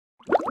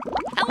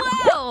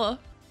Hello!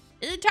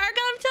 Is it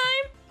Tarkov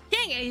time?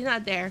 Dang it, he's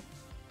not there.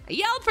 I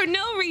yelled for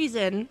no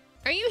reason.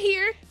 Are you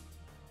here?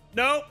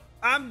 Nope,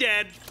 I'm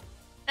dead.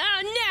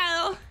 Oh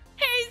no,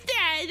 he's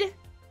dead.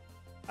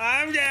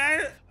 I'm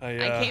dead.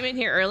 I came in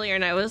here earlier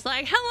and I was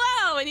like,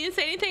 hello, and you didn't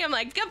say anything. I'm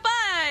like,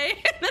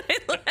 goodbye. And then I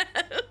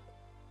left.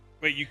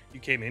 Wait, you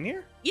came in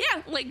here?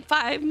 Yeah, like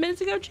 5 minutes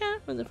ago,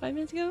 chat. Was it 5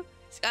 minutes ago?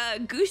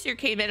 Gooster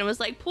came in and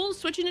was like, Pool's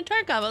switching to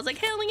Tarkov. I was like,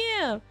 hell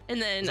yeah.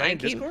 And then I came.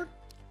 Discord?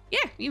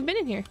 Yeah, you've been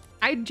in here.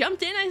 I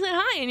jumped in, I said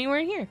hi, and you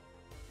weren't here.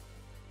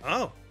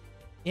 Oh.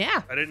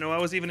 Yeah. I didn't know I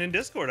was even in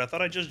Discord. I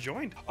thought I just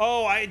joined.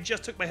 Oh, I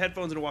just took my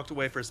headphones and walked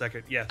away for a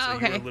second. Yeah, so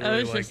okay. you were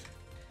literally like...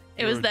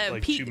 It was the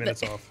like peak. 2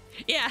 minutes off.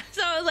 Yeah,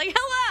 so I was like,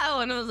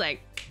 hello, and I was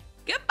like,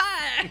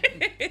 goodbye.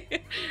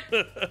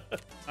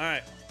 All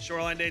right,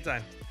 Shoreline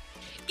daytime.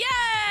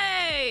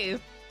 Yay!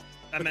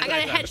 I got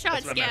a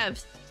headshot,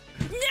 scavs.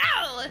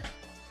 No!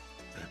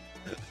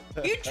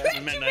 You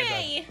tricked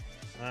me!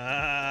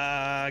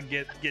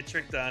 Get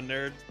tricked on,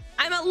 nerd.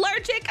 I'm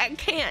allergic, I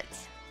can't.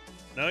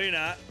 No, you're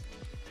not.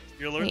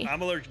 You're allergic.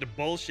 I'm allergic to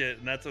bullshit,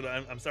 and that's what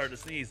I'm starting to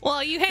sneeze.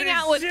 Well, you hang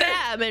out with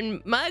Fab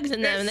and Muggs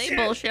and them, and they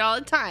bullshit all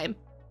the time.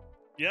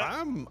 Yep.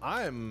 I'm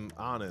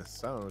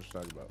honest. I don't know what you're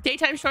talking about.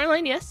 Daytime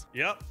Shoreline, yes.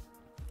 Yep.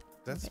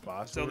 That's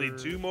spot. Still need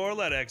 2 more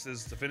lead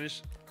X's to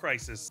finish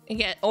Crisis.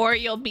 Or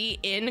you'll be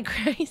in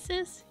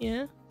Crisis.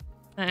 Yeah.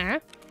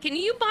 Can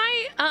you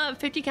buy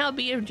 50 cal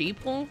BMG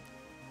pool?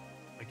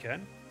 I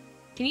can.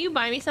 Can you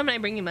buy me some and I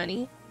bring you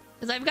money?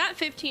 Because I've got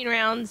 15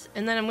 rounds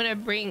and then I'm gonna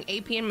bring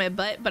AP in my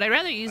butt, but I'd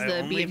rather use the BMG.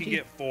 I only can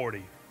get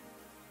 40.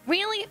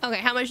 Really? Okay,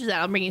 how much is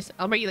that? I'll bring you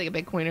like a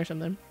Bitcoin or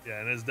something.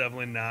 Yeah, and it's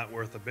definitely not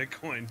worth a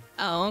Bitcoin.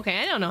 Oh,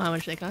 okay. I don't know how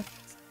much they cost.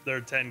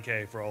 They're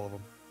 10K for all of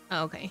them.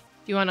 Oh, okay.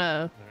 Do you want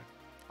a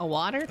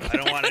water? I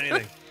don't want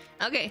anything.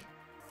 Okay.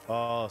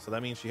 Oh, so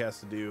that means she has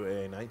to do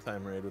a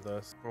nighttime raid with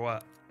us. For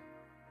what?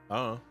 I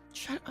don't know.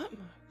 Shut up,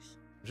 Mugs.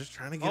 I'm just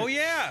trying to get. Oh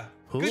yeah.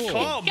 Cool. Good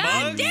call, Mugs.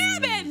 God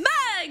damn it,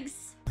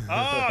 Mugs!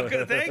 Oh,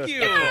 good. Thank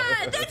you.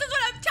 God, this is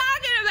what I'm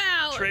talking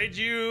about.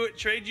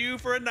 Trade you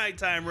for a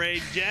nighttime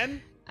raid,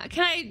 Jen.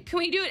 Can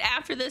we do it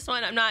after this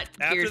one? I'm not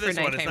geared for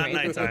nighttime. After this one, it's not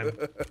nighttime.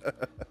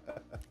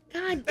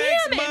 God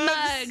damn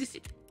it, Mugs!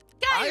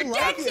 God, you're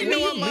dead to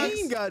me. What I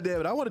mean, God damn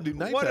it! I want to do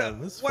nighttime.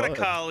 What a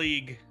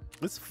colleague.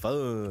 It's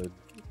fun.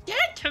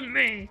 Dead to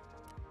me.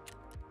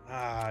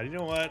 You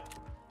know what?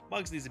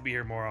 Mugs needs to be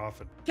here more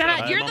often.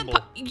 God,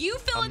 you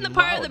fill in the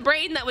part of the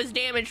brain that was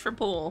damaged for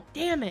Pool.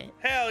 Damn it.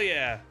 Hell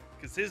yeah.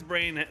 Because his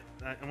brain,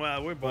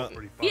 well, we're both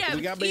pretty fucked. Yeah,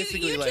 we got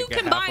basically you like two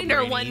combined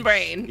are one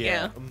brain.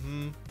 Yeah.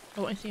 Mm-hmm.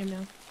 Oh, I see him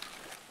now.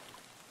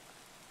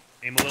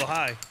 Aim a little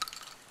high.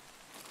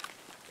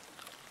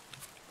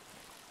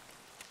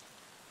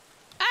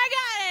 I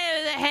got it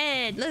with the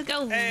head. Let's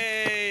go.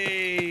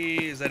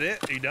 Hey, is that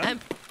it? Are you done?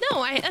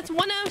 No, that's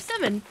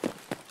 107.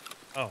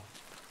 Oh.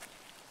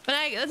 But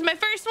that's my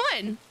first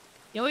one.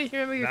 You always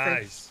remember your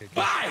first.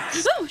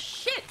 Nice. Oh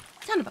shit!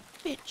 Son of a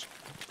bitch.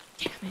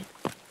 Damn it.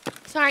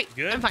 Sorry.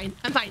 Good? I'm fine.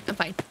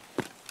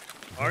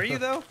 Are you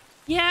though?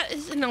 Yeah,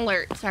 it's an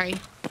alert. Sorry.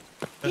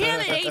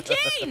 Damn it,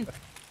 18!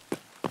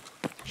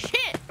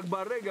 Shit! Jag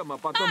barigum. Ba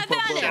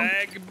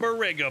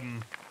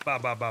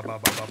ba ba ba ba ba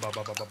ba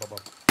ba ba ba ba.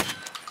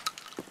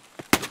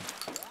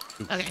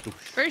 Okay,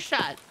 first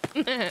shot.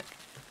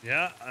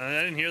 Yeah,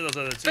 I didn't hear those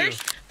other two.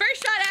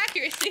 First shot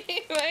accuracy,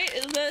 right?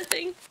 Is that a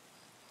thing?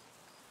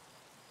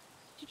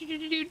 We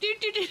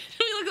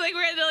look like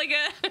we're at like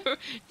a.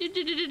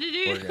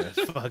 We're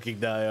gonna fucking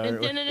die,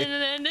 aren't we?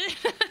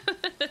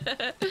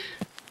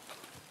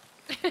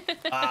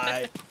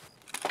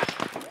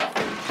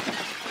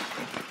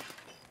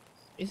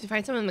 Did you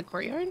find someone in the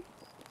courtyard? You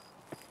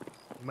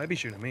might be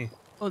shooting at me.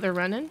 Oh, they're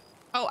running?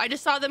 Oh, I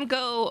just saw them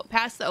go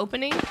past the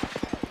opening.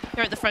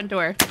 They're at the front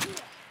door.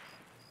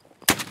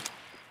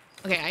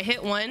 Okay, I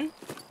hit one.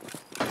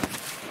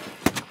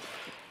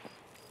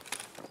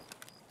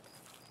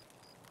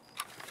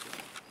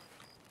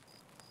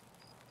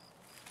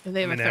 If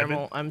they have a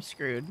thermal, I'm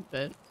screwed,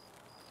 but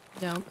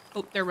no.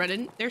 Oh, they're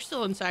running. They're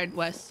still inside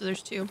west, so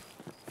there's two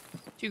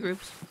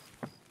groups.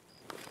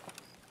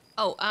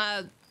 Oh,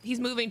 he's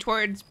moving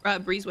towards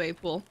Breezeway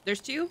Pool. There's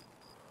two.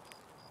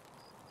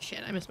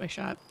 Shit, I missed my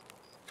shot.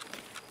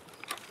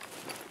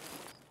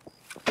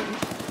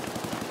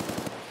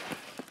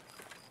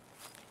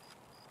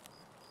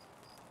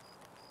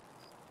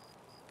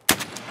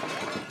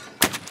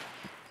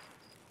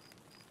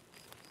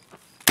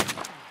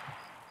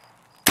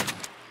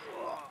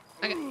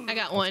 I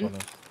got one.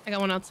 I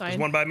got one outside. There's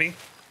one by me.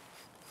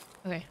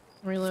 Okay,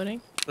 I'm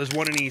reloading. There's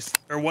one in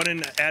one in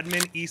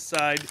admin east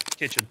side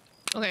kitchen.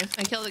 Okay,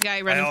 I killed the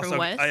guy running from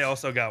west. I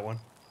also got one.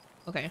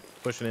 Okay.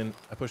 Pushing in.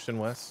 I pushed in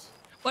west.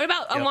 What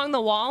about along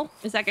the wall?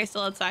 Is that guy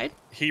still outside?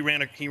 He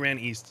ran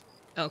east.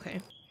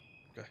 Okay.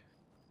 Okay.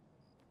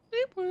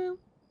 Boop, boop.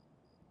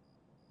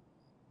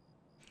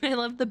 I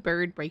love the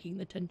bird breaking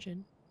the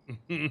tension.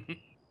 They're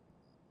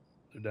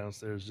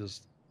downstairs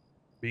just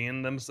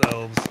being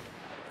themselves.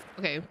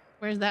 Okay,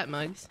 where's that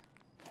Mugs?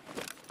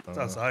 It's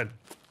outside.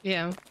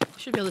 Yeah,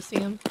 should be able to see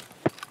him.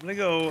 I'm gonna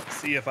go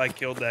see if I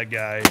killed that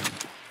guy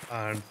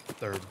on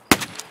 3rd.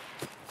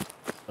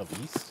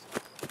 Of east?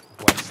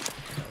 West.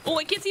 Oh,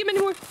 I can't see him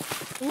anymore.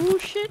 Oh,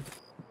 shit.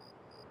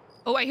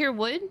 Oh, I hear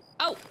wood.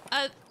 Oh,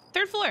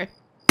 3rd floor.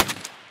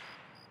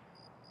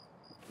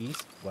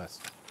 East?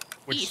 West.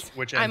 East.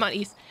 Which end? I'm on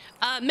east.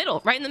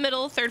 Middle. Right in the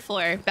middle, 3rd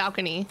floor.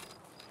 Balcony.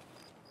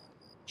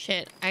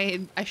 Shit.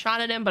 I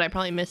shot at him, but I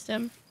probably missed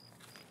him.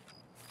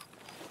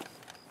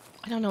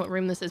 I don't know what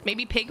room this is.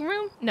 Maybe pig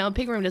room? No,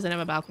 pig room doesn't have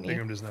a balcony. Pig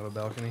room doesn't have a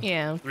balcony.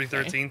 Yeah.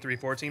 313, Okay.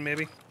 314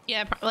 maybe?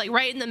 Yeah, like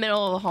right in the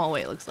middle of the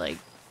hallway, it looks like.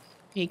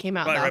 He came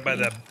out. Probably right by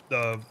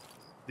balcony.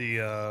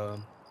 the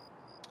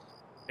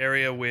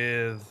area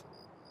with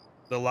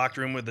the locked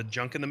room with the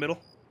junk in the middle.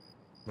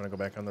 I'm gonna go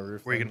back on the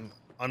roof. Where you can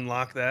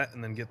unlock that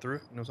and then get through.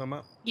 You know what I'm talking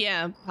about?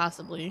 Yeah,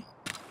 possibly.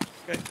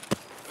 Okay.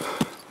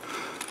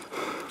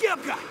 Get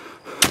up, guy.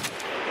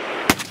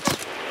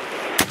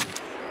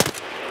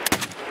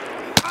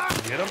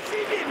 Get him.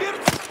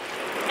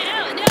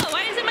 Hell no,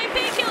 why isn't my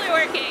painkiller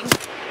working?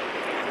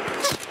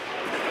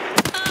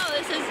 Oh,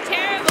 this is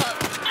terrible.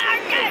 Ah,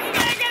 get it.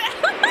 They're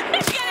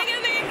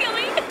gonna kill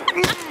me.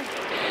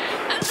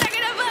 I'm stuck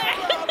in a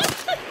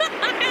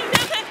butt.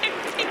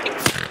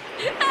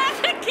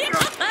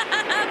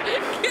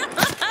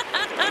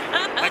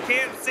 I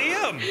can't see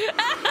him.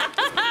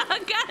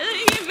 God, the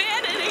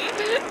humanity.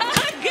 Oh,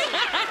 God.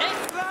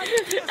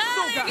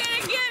 Oh, they're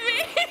gonna get me.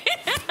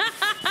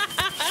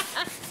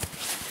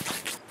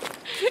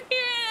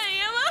 You're an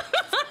ammo?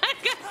 I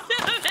got so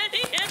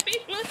many heavy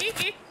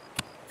bleeds.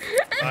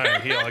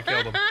 Alright, heal. I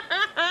killed him.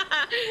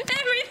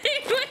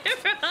 Everything went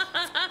wrong.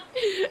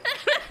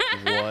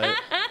 What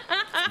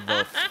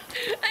the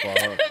I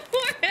had fuck?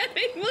 4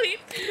 heavy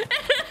bleeds.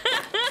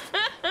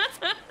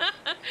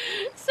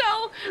 So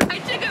I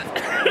took a.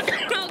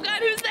 Oh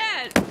God, who's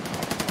that?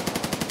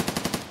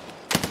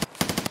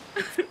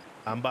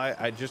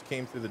 I just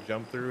came through the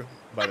jump through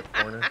by the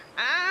corner.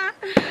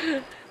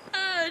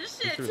 Oh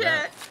shit, threw chat.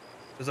 that?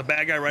 There's a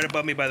bad guy right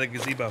above me by the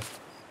gazebo.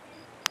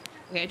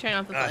 Okay, turn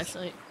off the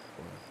flashlight.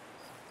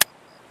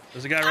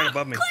 There's a guy right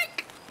above me.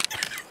 Click.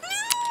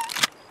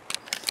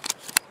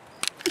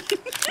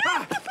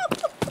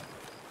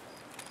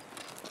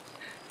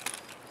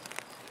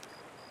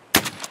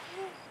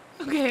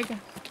 Okay.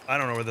 I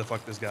don't know where the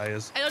fuck this guy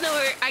is. I don't know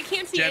where. I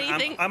can't see Jen,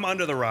 anything. I'm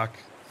under the rock.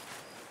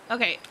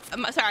 Okay,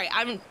 I'm sorry.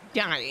 I'm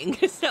dying,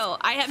 so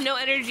I have no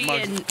energy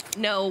Mugs. and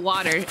no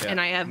water, Yeah.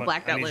 and I have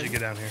blacked I out need you to limbs. get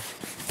down here.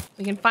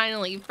 We can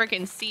finally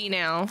freaking see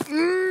now.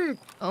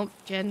 Oh,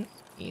 Jen,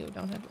 you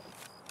don't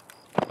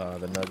have.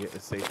 The nugget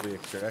is safely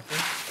extracted.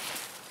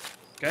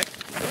 Okay.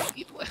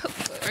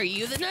 Are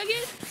you the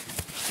nugget?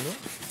 No.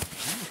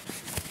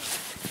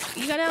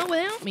 You got out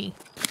without me.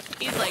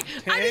 He's like,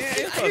 I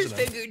just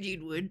figured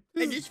you would.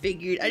 I just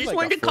figured. I just Like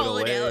wanted a to call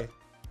foot it away. out.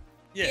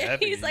 Yeah.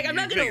 He's like, I'm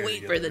not gonna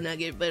wait for the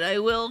nugget, but I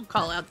will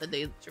call out that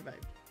they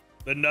survived.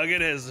 The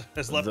nugget has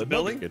left the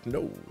building. Nugget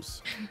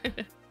knows.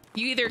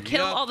 You either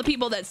kill Yep. all the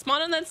people that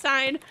spawn on that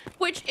side,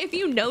 which if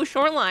you know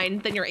Shoreline,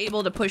 then you're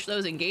able to push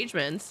those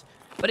engagements.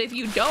 But if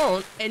you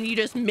don't and you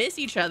just miss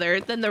each other,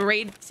 then the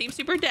raid seems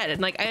super dead.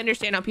 And like, I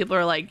understand how people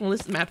are like, well,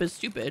 this map is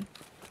stupid,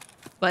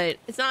 but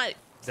it's not.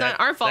 It's not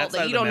our fault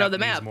that you don't know the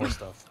map. More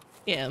stuff.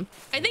 Yeah,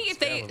 I think if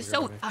they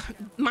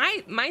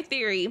Scavs my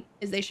theory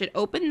is they should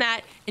open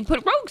that and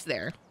put rogues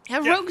there.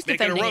 Have Yeah, rogues make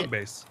it a defending rogue it.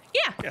 base.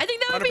 Yeah, Yeah, I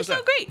think that would be so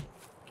 100%. great. I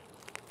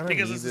don't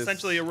Because need it's this.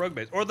 essentially a rogue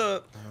base,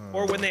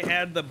 or when they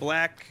had the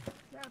black.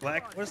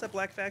 What is that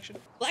black faction?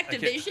 Black I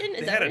can't- Division? They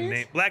Is that had what a it is?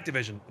 name. Black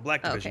Division. The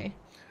Black Division. Okay.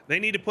 They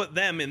need to put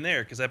them in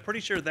there because I'm pretty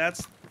sure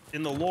that's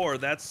in the lore.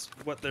 That's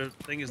what their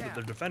thing is that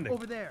they're defending.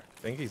 Over there.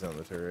 I think he's on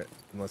the turret,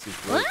 unless he's.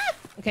 What?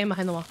 Okay, I'm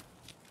behind the wall.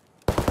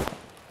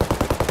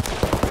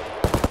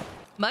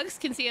 Mugs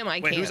can see him. I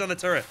Wait, can't. who's on the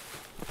turret?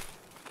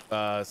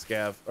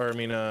 Scav, or I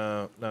mean,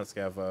 not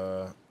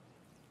Scav.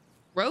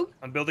 Rogue?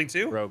 On building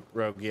 2?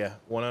 Rogue. Yeah,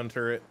 one on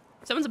turret.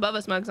 Someone's above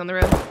us. Mugs on the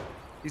road.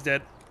 He's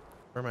dead.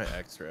 Where are my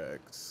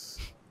extracts?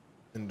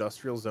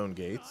 Industrial zone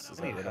gates. Is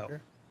I need that right help. up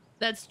here?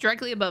 That's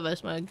directly above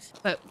us, Mugs.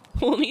 But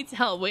Pool needs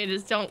help. We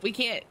just don't. We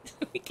can't.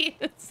 We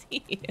can't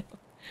see you.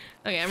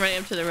 Okay, I'm running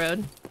up to the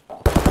road.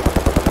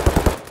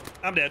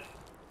 I'm dead.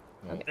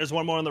 Okay. There's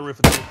one more on the roof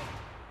of the.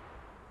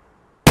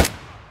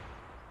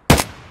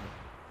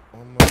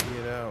 I'm gonna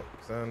get out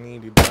because I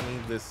need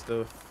this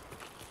stuff.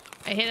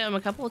 I hit him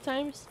a couple of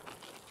times.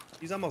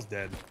 He's almost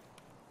dead.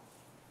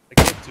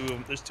 I killed 2 of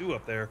them. There's 2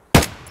 up there,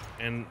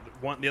 and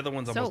the other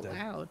one's So almost dead.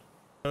 loud.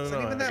 No, It's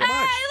not even that Hey,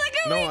 much. look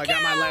who No, we I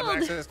got my lab killed!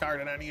 access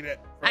card and I need it.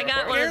 I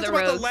got Who one of cares the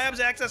about rogues. the lab's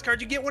access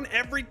card? You get one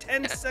every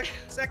 10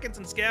 seconds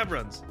in scav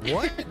runs.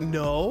 What?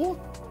 No.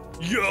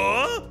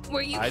 Yeah.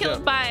 Were you I killed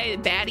don't- by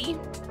Batty?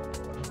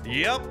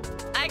 Yep.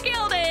 I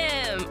killed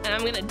him! And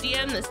I'm gonna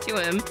DM this to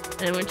him,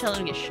 and I'm gonna tell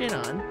him to get shit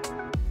on.